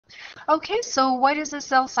Okay, so what is a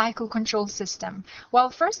cell cycle control system? Well,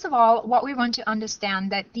 first of all, what we want to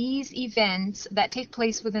understand that these events that take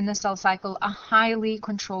place within the cell cycle are highly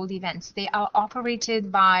controlled events. They are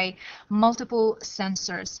operated by multiple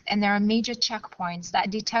sensors, and there are major checkpoints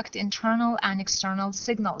that detect internal and external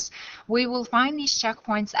signals. We will find these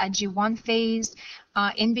checkpoints at G1 phase,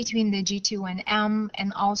 in between the G2 and M,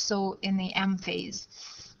 and also in the M phase.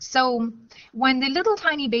 So when the little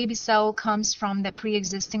tiny baby cell comes from the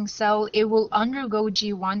pre-existing cell, it will undergo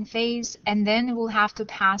G1 phase, and then it will have to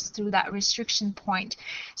pass through that restriction point.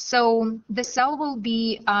 So the cell will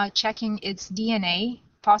be checking its DNA,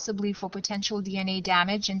 possibly for potential DNA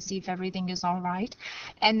damage, and see if everything is all right.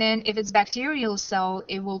 And then if it's bacterial cell,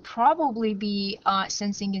 it will probably be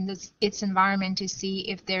sensing in its environment to see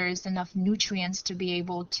if there is enough nutrients to be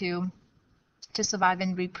able to survive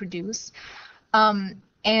and reproduce.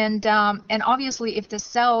 And obviously, if the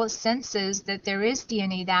cell senses that there is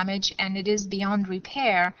DNA damage and it is beyond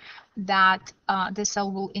repair, that the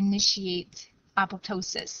cell will initiate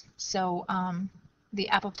apoptosis. So the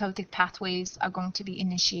apoptotic pathways are going to be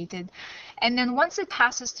initiated. And then once it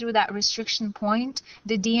passes through that restriction point,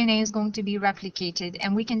 the DNA is going to be replicated.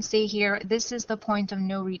 And we can say here, this is the point of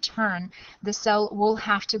no return. The cell will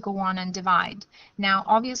have to go on and divide. Now,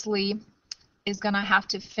 obviously, it's going to have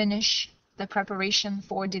to finish the preparation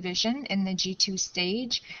for division in the G2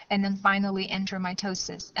 stage, and then finally enter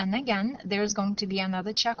mitosis. And again, there's going to be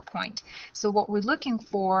another checkpoint. So what we're looking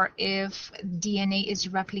for, if DNA is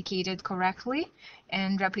replicated correctly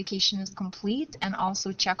and replication is complete, and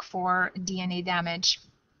also check for DNA damage.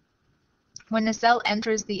 When the cell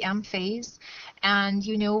enters the M phase, and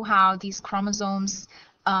you know how these chromosomes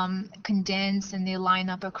condense and they line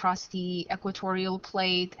up across the equatorial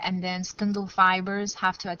plate, and then spindle fibers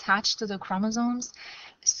have to attach to the chromosomes.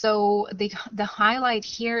 So the highlight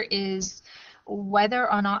here is whether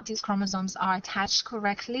or not these chromosomes are attached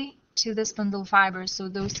correctly to the spindle fibers. So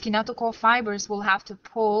those kinetochore fibers will have to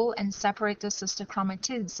pull and separate the sister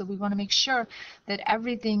chromatids. So we want to make sure that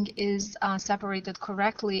everything is separated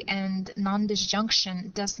correctly and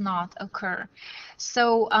non-disjunction does not occur.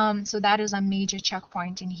 So, so that is a major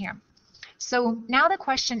checkpoint in here. So now the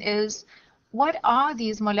question is, what are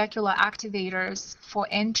these molecular activators for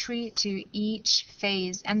entry to each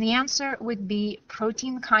phase? And the answer would be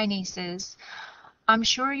protein kinases. I'm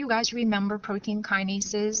sure you guys remember protein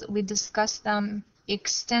kinases. We discussed them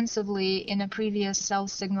extensively in a previous cell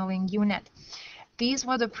signaling unit. These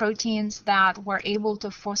were the proteins that were able to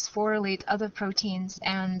phosphorylate other proteins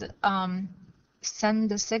and send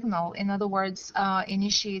the signal. In other words,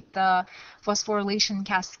 initiate the phosphorylation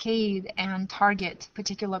cascade and target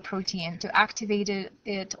particular protein to activate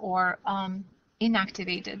it or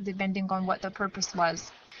inactivate it, depending on what the purpose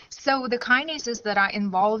was. So the kinases that are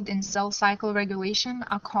involved in cell cycle regulation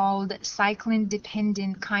are called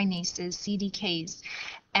cyclin-dependent kinases, CDKs.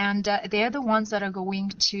 And they're the ones that are going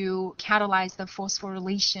to catalyze the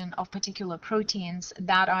phosphorylation of particular proteins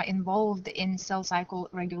that are involved in cell cycle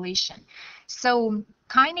regulation. So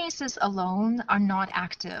kinases alone are not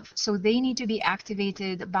active, so they need to be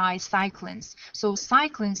activated by cyclins. So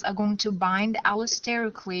cyclins are going to bind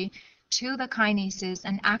allosterically to the kinases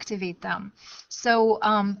and activate them. So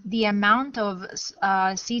the amount of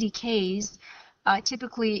CDKs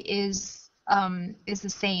typically is the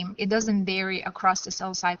same. It doesn't vary across the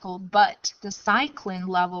cell cycle, but the cyclin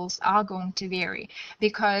levels are going to vary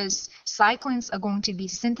because cyclins are going to be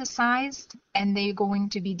synthesized and they're going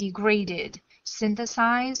to be degraded.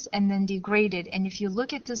 Synthesized and then degraded. And if you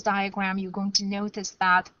look at this diagram, you're going to notice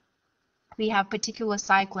that we have particular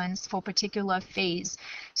cyclins for particular phase.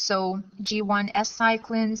 So G1 S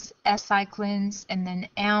cyclins, and then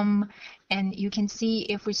M. And you can see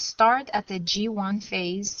if we start at the G1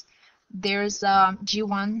 phase, there's a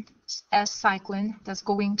G1 S cyclin that's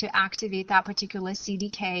going to activate that particular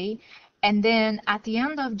CDK. And then at the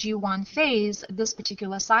end of G1 phase, this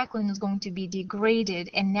particular cyclin is going to be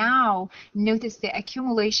degraded. And now notice the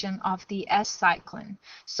accumulation of the S cyclin.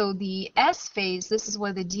 So the S phase, this is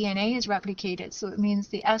where the DNA is replicated. So it means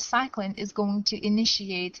the S cyclin is going to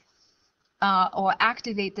initiate or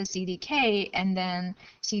activate the CDK, and then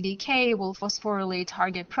CDK will phosphorylate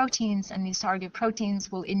target proteins, and these target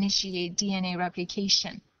proteins will initiate DNA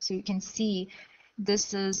replication. So you can see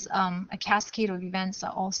this is a cascade of events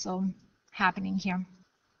are also happening here.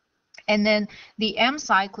 And then the M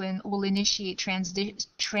cyclin will initiate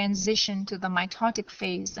transition to the mitotic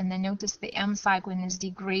phase, and then notice the M cyclin is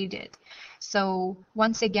degraded. So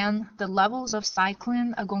once again, the levels of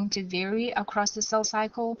cyclin are going to vary across the cell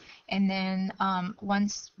cycle, and then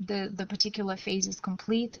once the particular phase is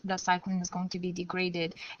complete, the cyclin is going to be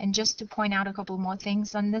degraded. And just to point out a couple more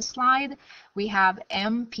things on this slide, we have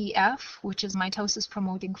MPF, which is mitosis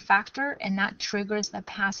promoting factor, and that triggers the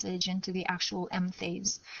passage into the actual M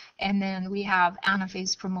phase. And then we have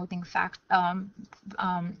anaphase promoting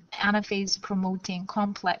anaphase promoting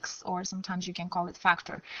complex, or sometimes you can call it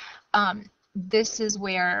factor. This is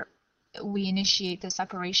where we initiate the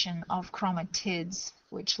separation of chromatids,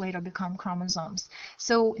 which later become chromosomes.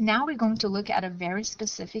 So now we're going to look at a very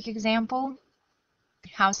specific example,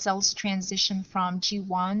 how cells transition from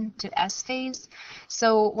G1 to S phase.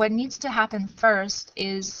 So what needs to happen first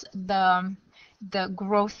is the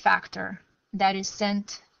growth factor that is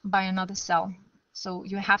sent by another cell. So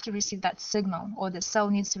you have to receive that signal, or the cell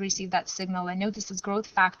needs to receive that signal. And notice this growth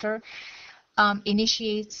factor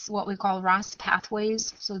initiates what we call RAS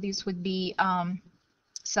pathways. So these would be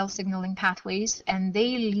cell signaling pathways, and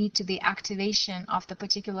they lead to the activation of the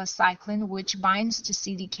particular cyclin, which binds to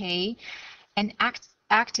CDK and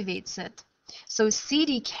activates it. So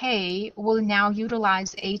CDK will now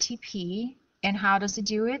utilize ATP, and how does it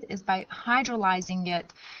do it? Is by hydrolyzing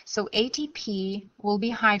it. So ATP will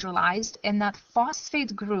be hydrolyzed, and that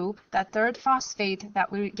phosphate group, that third phosphate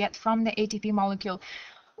that we get from the ATP molecule,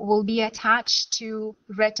 will be attached to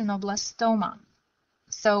retinoblastoma.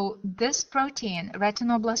 So this protein,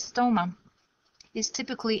 retinoblastoma, is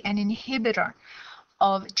typically an inhibitor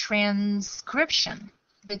of transcription.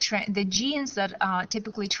 The genes that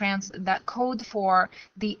typically that code for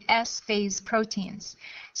the S phase proteins.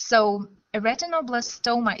 So a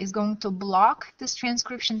retinoblastoma is going to block this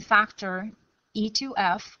transcription factor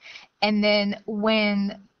E2F, and then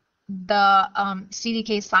when the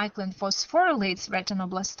CDK cyclin phosphorylates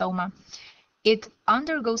retinoblastoma, it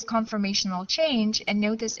undergoes conformational change, and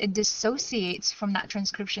notice it dissociates from that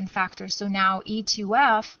transcription factor. So now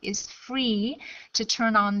E2F is free to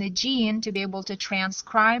turn on the gene to be able to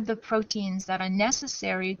transcribe the proteins that are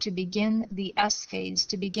necessary to begin the S phase,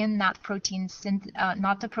 to begin that protein,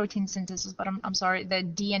 not the protein synthesis, but I'm sorry, the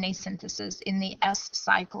DNA synthesis in the S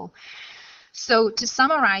cycle. So to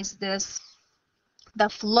summarize this, the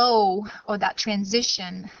flow or that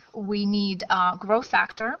transition, we need growth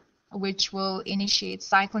factor, which will initiate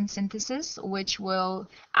cyclin synthesis, which will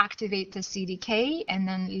activate the CDK and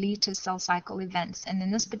then lead to cell cycle events. And in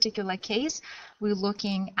this particular case, we're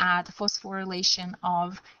looking at phosphorylation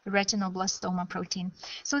of retinoblastoma protein.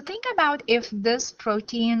 So think about if this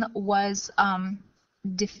protein was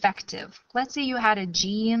defective. Let's say you had a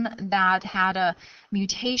gene that had a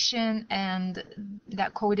mutation and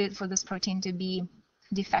that coded for this protein to be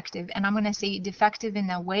defective, and I'm going to say defective in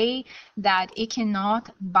a way that it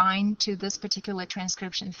cannot bind to this particular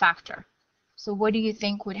transcription factor. So what do you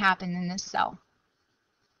think would happen in this cell?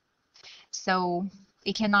 So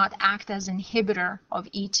it cannot act as inhibitor of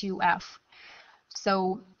E2F.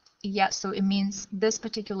 So yes, so it means this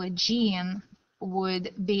particular gene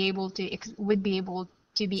would be able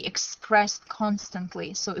to be expressed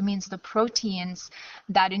constantly. So it means the proteins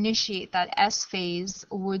that initiate that S phase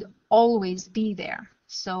would always be there.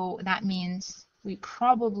 So that means we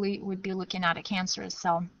probably would be looking at a cancerous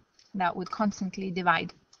cell that would constantly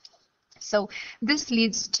divide. So this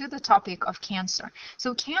leads to the topic of cancer.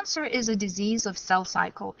 So cancer is a disease of cell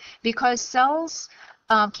cycle because cells,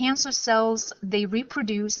 cancer cells, they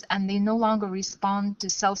reproduce and they no longer respond to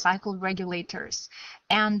cell cycle regulators.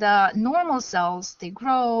 And normal cells, they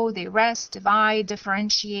grow, they rest, divide,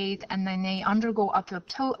 differentiate, and then they undergo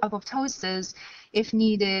apoptosis if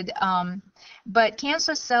needed. But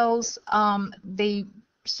cancer cells, they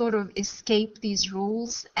sort of escape these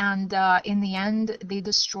rules, and in the end, they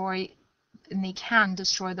destroy, and they can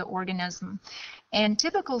destroy the organism. And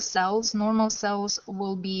typical cells, normal cells,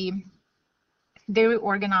 will be very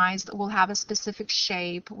organized, will have a specific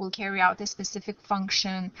shape, will carry out a specific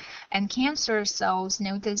function. And cancer cells,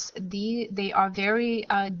 notice they are very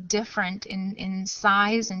different in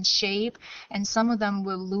size and shape, and some of them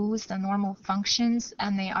will lose the normal functions,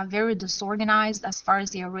 and they are very disorganized as far as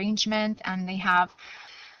the arrangement, and they have,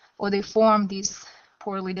 or they form these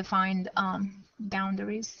poorly defined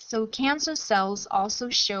boundaries. So cancer cells also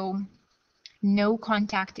show no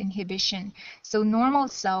contact inhibition. So normal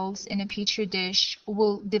cells in a petri dish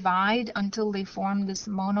will divide until they form this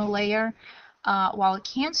monolayer, while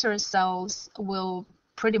cancerous cells will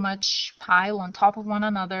pretty much pile on top of one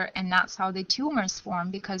another, and that's how the tumors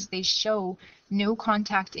form, because they show no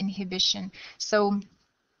contact inhibition. So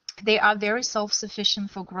They are very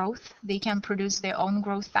self-sufficient for growth. They can produce their own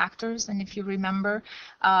growth factors. And if you remember,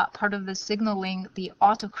 part of the signaling, the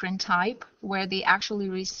autocrine type, where they actually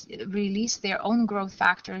release their own growth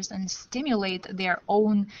factors and stimulate their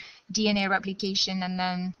own DNA replication and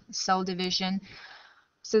then cell division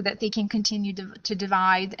so that they can continue to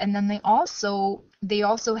divide. And then they also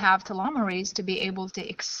have telomerase to be able to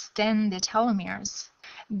extend the telomeres.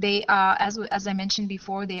 They, as I mentioned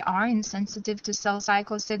before, they are insensitive to cell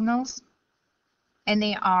cycle signals, and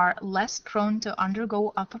they are less prone to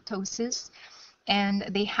undergo apoptosis, and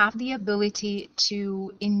they have the ability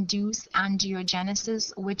to induce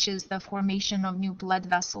angiogenesis, which is the formation of new blood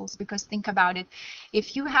vessels. Because think about it,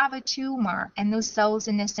 if you have a tumor and those cells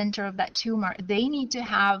in the center of that tumor, they need to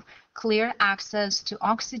have clear access to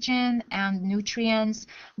oxygen and nutrients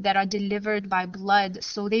that are delivered by blood.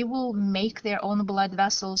 So they will make their own blood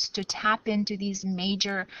vessels to tap into these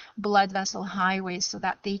major blood vessel highways so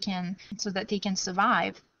that they can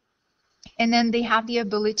survive. And then they have the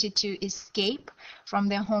ability to escape from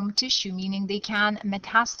their home tissue, meaning they can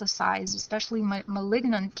metastasize, especially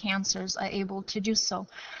malignant cancers are able to do so.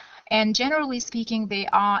 And generally speaking, they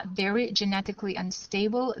are very genetically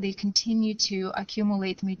unstable. They continue to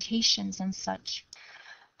accumulate mutations and such.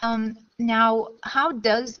 Now, how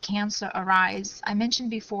does cancer arise? I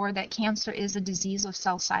mentioned before that cancer is a disease of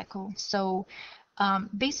cell cycle. So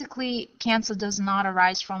basically, cancer does not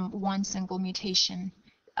arise from one single mutation.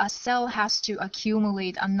 A cell has to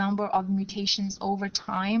accumulate a number of mutations over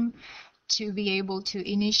time to be able to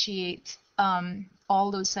initiate all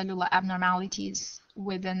those cellular abnormalities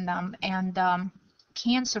within them. And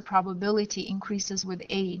cancer probability increases with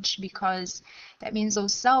age, because that means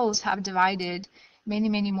those cells have divided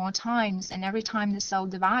many more times, and every time the cell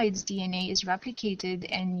divides, DNA is replicated,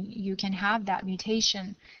 and you can have that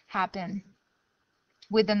mutation happen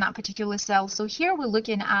within that particular cell. So here we're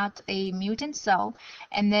looking at a mutant cell,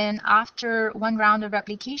 and then after one round of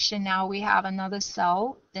replication, now we have another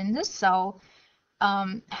cell. Then this cell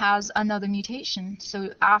has another mutation. So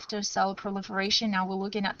after cell proliferation, now we're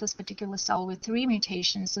looking at this particular cell with 3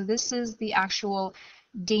 mutations. So this is the actual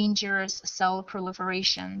dangerous cell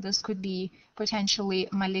proliferation. This could be potentially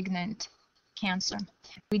malignant cancer.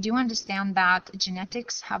 We do understand that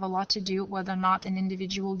genetics have a lot to do whether or not an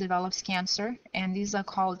individual develops cancer, and these are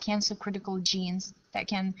called cancer critical genes that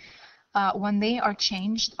can, when they are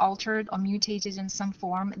changed, altered, or mutated in some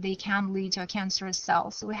form, they can lead to a cancerous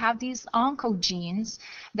cell. So we have these oncogenes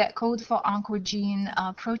that code for oncogene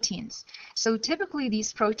proteins. So typically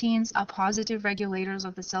these proteins are positive regulators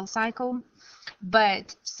of the cell cycle,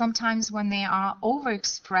 but sometimes when they are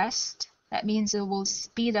overexpressed, that means it will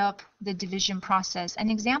speed up the division process. An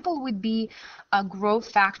example would be a growth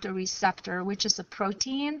factor receptor, which is a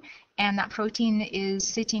protein, and that protein is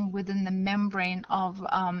sitting within the membrane of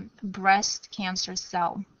breast cancer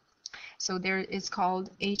cell. So there it's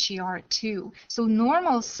called HER2. So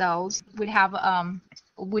normal cells would have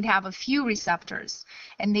a few receptors,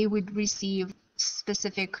 and they would receive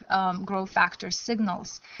specific growth factor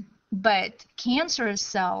signals. But cancerous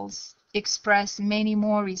cells express many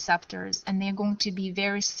more receptors, and they're going to be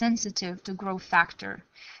very sensitive to growth factor.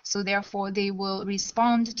 So therefore, they will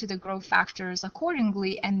respond to the growth factors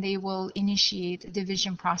accordingly, and they will initiate the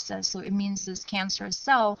division process. So it means this cancerous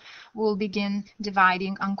cell will begin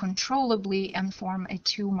dividing uncontrollably and form a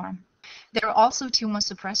tumor. There are also tumor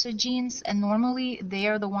suppressor genes, and normally they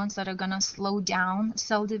are the ones that are going to slow down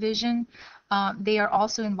cell division. They are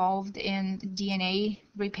also involved in DNA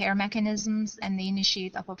repair mechanisms, and they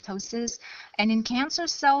initiate apoptosis. And in cancer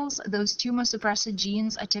cells, those tumor suppressor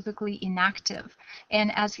genes are typically inactive.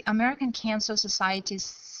 And as American Cancer Society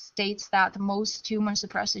states that most tumor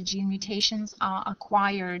suppressor gene mutations are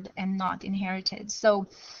acquired and not inherited. So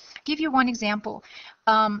give you one example.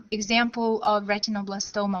 Example of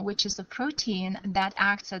retinoblastoma, which is a protein that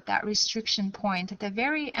acts at that restriction point at the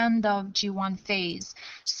very end of G1 phase.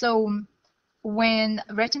 So when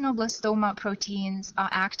retinoblastoma proteins are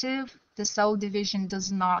active, the cell division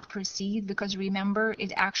does not proceed, because remember,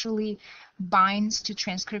 it actually binds to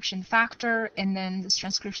transcription factor, and then this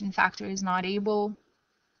transcription factor is not able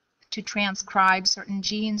to transcribe certain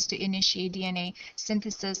genes to initiate DNA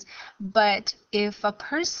synthesis. But if a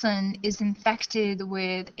person is infected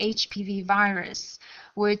with HPV virus,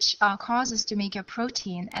 which causes to make a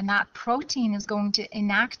protein, and that protein is going to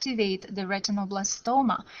inactivate the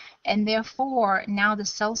retinoblastoma, and therefore now the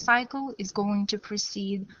cell cycle is going to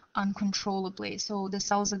proceed uncontrollably. So the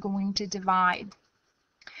cells are going to divide.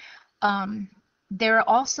 There are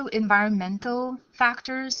also environmental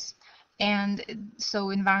factors. And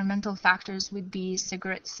so environmental factors would be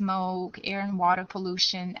cigarette smoke, air and water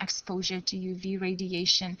pollution, exposure to UV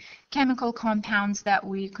radiation, chemical compounds that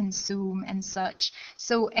we consume and such.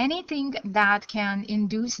 So anything that can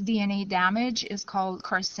induce DNA damage is called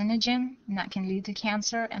carcinogen, and that can lead to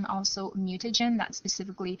cancer, and also mutagen that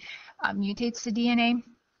specifically mutates the DNA.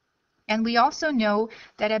 And we also know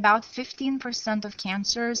that about 15% of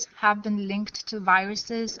cancers have been linked to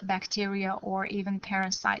viruses, bacteria, or even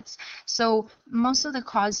parasites. So most of the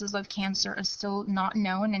causes of cancer are still not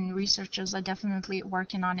known, and researchers are definitely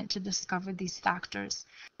working on it to discover these factors.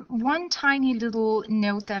 One tiny little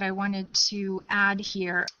note that I wanted to add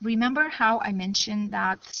here. Remember how I mentioned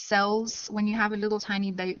that cells, when you have a little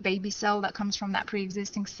tiny baby cell that comes from that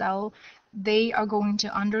pre-existing cell, they are going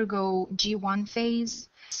to undergo G1 phase.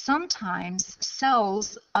 Sometimes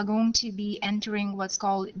cells are going to be entering what's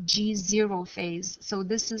called G0 phase. So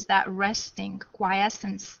this is that resting,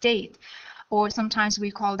 quiescent state, or sometimes we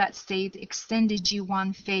call that state extended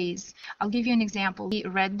G1 phase. I'll give you an example.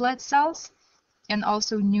 Red blood cells and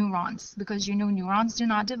also neurons, because you know neurons do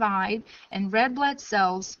not divide, and red blood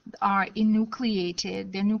cells are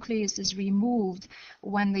enucleated. Their nucleus is removed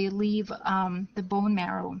when they leave the bone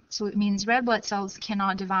marrow. So it means red blood cells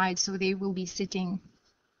cannot divide, so they will be sitting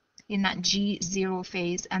in that G0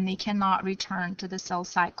 phase, and they cannot return to the cell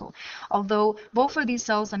cycle, although both of these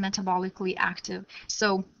cells are metabolically active.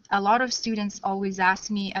 So a lot of students always ask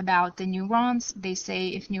me about the neurons. They say,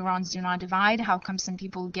 if neurons do not divide, how come some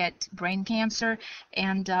people get brain cancer?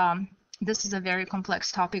 And this is a very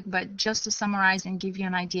complex topic, but just to summarize and give you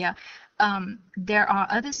an idea, there are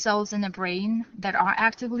other cells in the brain that are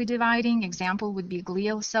actively dividing. Example would be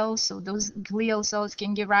glial cells. So those glial cells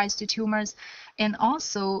can give rise to tumors. And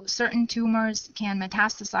also certain tumors can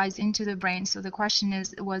metastasize into the brain. So the question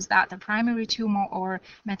is, was that the primary tumor or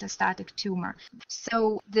metastatic tumor?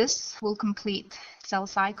 So this will complete cell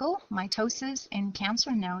cycle, mitosis, and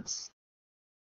cancer notes.